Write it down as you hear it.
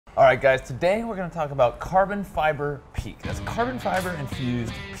All right, guys, today we're going to talk about carbon fiber PEEK. That's carbon fiber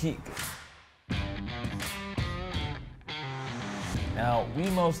infused PEEK. Now, we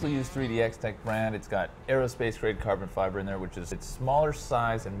mostly use 3D Tech brand. It's got aerospace-grade carbon fiber in there, which is it's smaller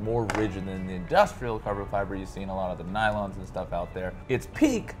size and more rigid than the industrial carbon fiber you see in a lot of the nylons and stuff out there. It's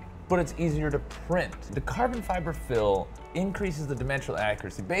PEEK, but it's easier to print. The carbon fiber fill increases the dimensional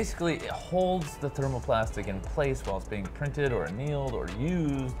accuracy. Basically, it holds the thermoplastic in place while it's being printed or annealed or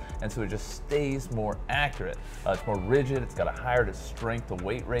used, and so it just stays more accurate. It's more rigid, it's got a higher strength to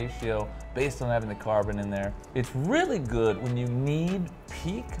weight ratio based on having the carbon in there. It's really good when you need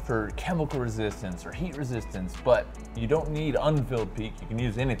PEEK for chemical resistance or heat resistance, but you don't need unfilled PEEK. You can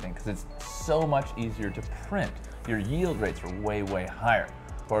use anything because it's so much easier to print. Your yield rates are way, way higher.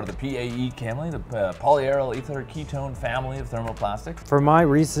 Part of the PAE family, the Polyetheretherketone family of thermoplastics. For my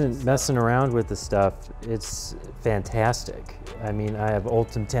recent messing around with the stuff, it's fantastic. I mean, I have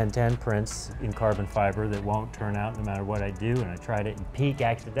Ultim 1010 prints in carbon fiber that won't turn out no matter what I do, and I tried it in PEEK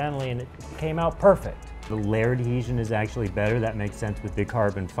accidentally and it came out perfect. The layer adhesion is actually better. That makes sense with the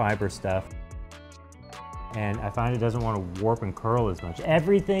carbon fiber stuff. And I find it doesn't want to warp and curl as much.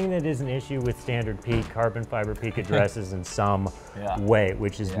 Everything that is an issue with standard PEEK, carbon fiber PEEK addresses in some way,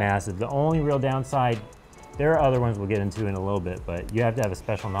 which is massive. The only real downside, there are other ones we'll get into in a little bit, but you have to have a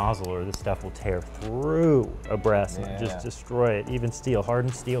special nozzle or this stuff will tear through a brass and just destroy it. Even steel,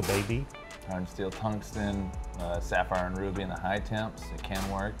 hardened steel, baby. Hardened steel, tungsten, sapphire and ruby in the high temps, it can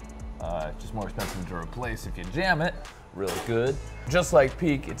work. It's just more expensive to replace if you jam it. Really good. Just like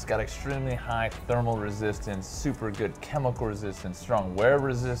PEEK, it's got extremely high thermal resistance, super good chemical resistance, strong wear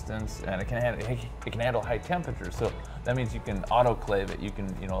resistance, and it can handle high temperatures. So that means you can autoclave it.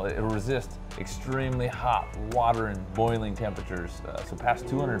 It'll resist extremely hot water and boiling temperatures, so past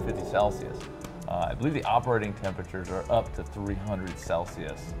 250 Celsius. I believe the operating temperatures are up to 300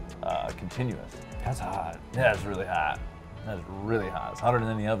 Celsius continuous. That's hot. Yeah, it's really hot. That is really hot. It's hotter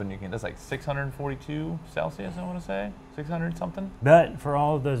than the oven. That's like 642 Celsius, I want to say. 600 something. But for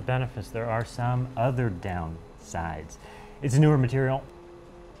all of those benefits, there are some other downsides. It's a newer material.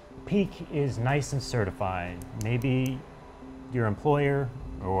 PEEK is nice and certified. Maybe your employer,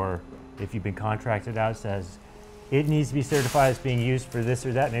 or if you've been contracted out, says it needs to be certified as being used for this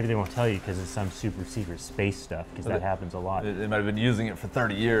or that. Maybe they won't tell you because it's some super secret space stuff, because that happens a lot. They might have been using it for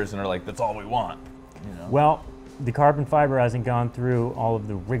 30 years and are like, that's all we want. Well, the carbon fiber hasn't gone through all of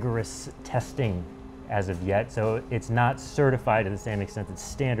the rigorous testing as of yet, so it's not certified to the same extent that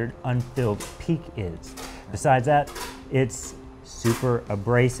standard unfilled PEEK is. Besides that, it's super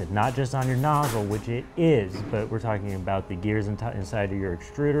abrasive, not just on your nozzle, which it is, but we're talking about the gears inside of your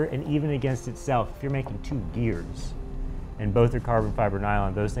extruder and even against itself. If you're making two gears and both are carbon fiber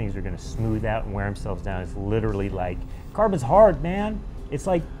nylon, those things are going to smooth out and wear themselves down. It's literally like, carbon's hard, man. It's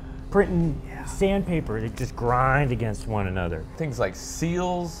like printing sandpaper, they just grind against one another. Things like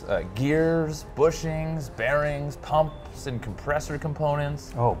seals, gears, bushings, bearings, pumps and compressor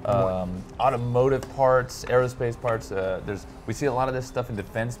components, automotive parts, aerospace parts. We see a lot of this stuff in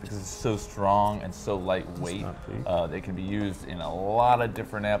defense because it's so strong and so lightweight. They can be used in a lot of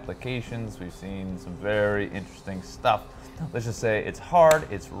different applications. We've seen some very interesting stuff. Let's just say it's hard,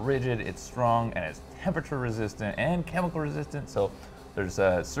 it's rigid, it's strong, and it's temperature resistant and chemical resistant. So there's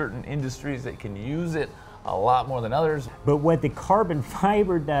certain industries that can use it a lot more than others. But what the carbon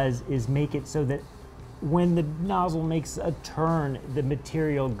fiber does is make it so that when the nozzle makes a turn, the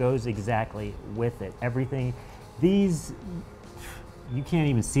material goes exactly with it. Everything, you can't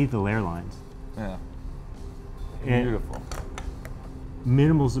even see the layer lines. Yeah, beautiful.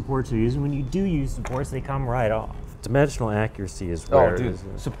 Minimal supports are used, and when you do use supports, they come right off. Dimensional accuracy is where it is.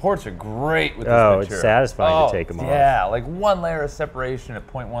 Supports are great with this material. It's satisfying to take them off. Yeah, like 1 layer of separation at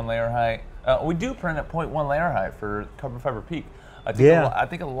 0.1 layer height. We do print at 0.1 layer height for carbon fiber PEEK. I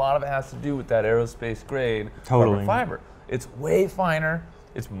think a lot of it has to do with that aerospace grade carbon fiber. It's way finer,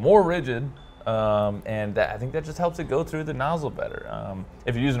 it's more rigid, and I think that just helps it go through the nozzle better.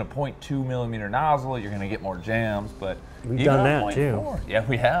 If you're using a 0.2 millimeter nozzle, you're going to get more jams, but we've done that too. Yeah,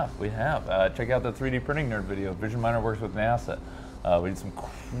 we have. Check out the 3D printing nerd video. Vision Miner works with NASA. We did some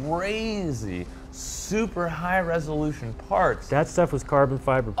crazy, super high resolution parts. That stuff was carbon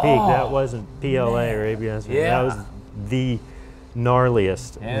fiber PEEK. That wasn't PLA or ABS. That was the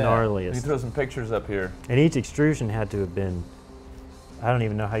gnarliest. You can throw some pictures up here. And each extrusion had to have been, I don't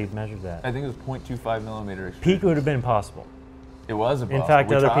even know how you'd measure that. I think it was 0.25 millimeter extrusion. PEEK would have been impossible. It was impossible. In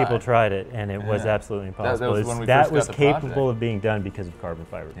fact, other people tried it, and it was absolutely impossible. That was capable of being done because of carbon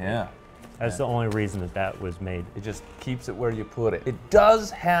fiber. Yeah. That's the only reason that that was made. It just keeps it where you put it. It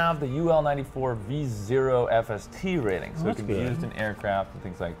does have the UL94 V0 FST rating, so it can be used in aircraft and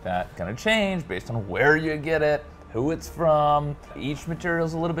things like that. It's gonna change based on where you get it, who it's from. Each material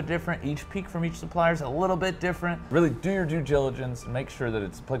is a little bit different. Each PEEK from each supplier is a little bit different. Really do your due diligence and make sure that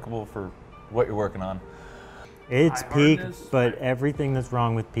it's applicable for what you're working on. It's PEEK, but everything that's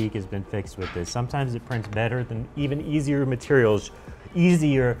wrong with PEEK has been fixed with this. Sometimes it prints better than even easier materials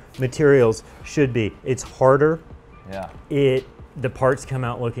should be. It's harder. Yeah. The parts come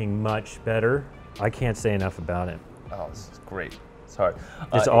out looking much better. I can't say enough about it. Oh, this is great. It's hard.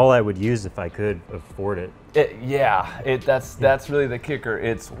 It's all I would use if I could afford it. That's really the kicker.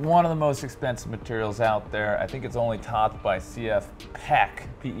 It's one of the most expensive materials out there. I think it's only topped by CFPEEK,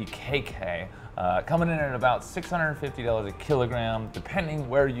 P-E-K-K. Coming in at about $650 a kilogram, depending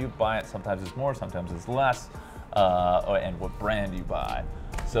where you buy it. Sometimes it's more, sometimes it's less, and what brand you buy.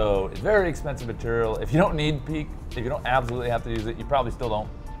 So it's very expensive material. If you don't need PEEK, if you don't absolutely have to use it, you probably still don't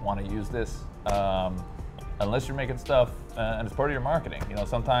want to use this, unless you're making stuff and it's part of your marketing. You know,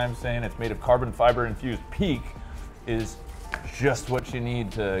 sometimes saying it's made of carbon fiber infused PEEK is just what you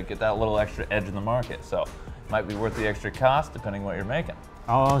need to get that little extra edge in the market. So it might be worth the extra cost depending what you're making.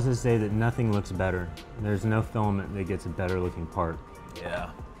 I'll also say that nothing looks better. There's no filament that gets a better looking part.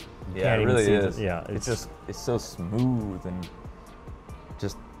 Yeah. Yeah, it really is. Yeah, it's so smooth and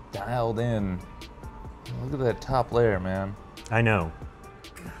just dialed in. Look at that top layer, man. I know.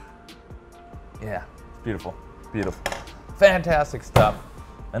 Yeah, it's beautiful, beautiful. Fantastic stuff.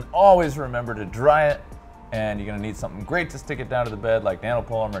 And always remember to dry it, and you're gonna need something great to stick it down to the bed, like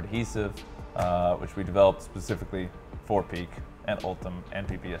nanopolymer adhesive, which we developed specifically for PEEK and Ultim and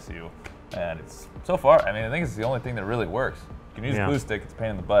PPSU. And it's, so far, I mean, I think it's the only thing that really works. You can use glue stick, it's a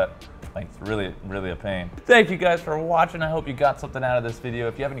pain in the butt. Like, it's really, really a pain. Thank you guys for watching. I hope you got something out of this video.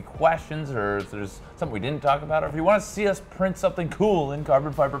 If you have any questions, or if there's something we didn't talk about, or if you want to see us print something cool in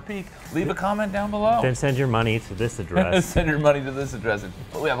carbon fiber PEEK, leave a comment down below. Then send your money to this address. Send your money to this address.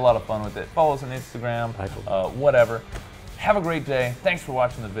 We have a lot of fun with it. Follow us on Instagram, whatever. Have a great day. Thanks for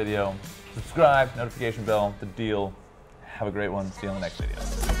watching the video. Subscribe, notification bell, the deal. Have a great one. See you on the next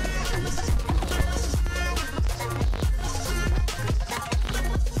video.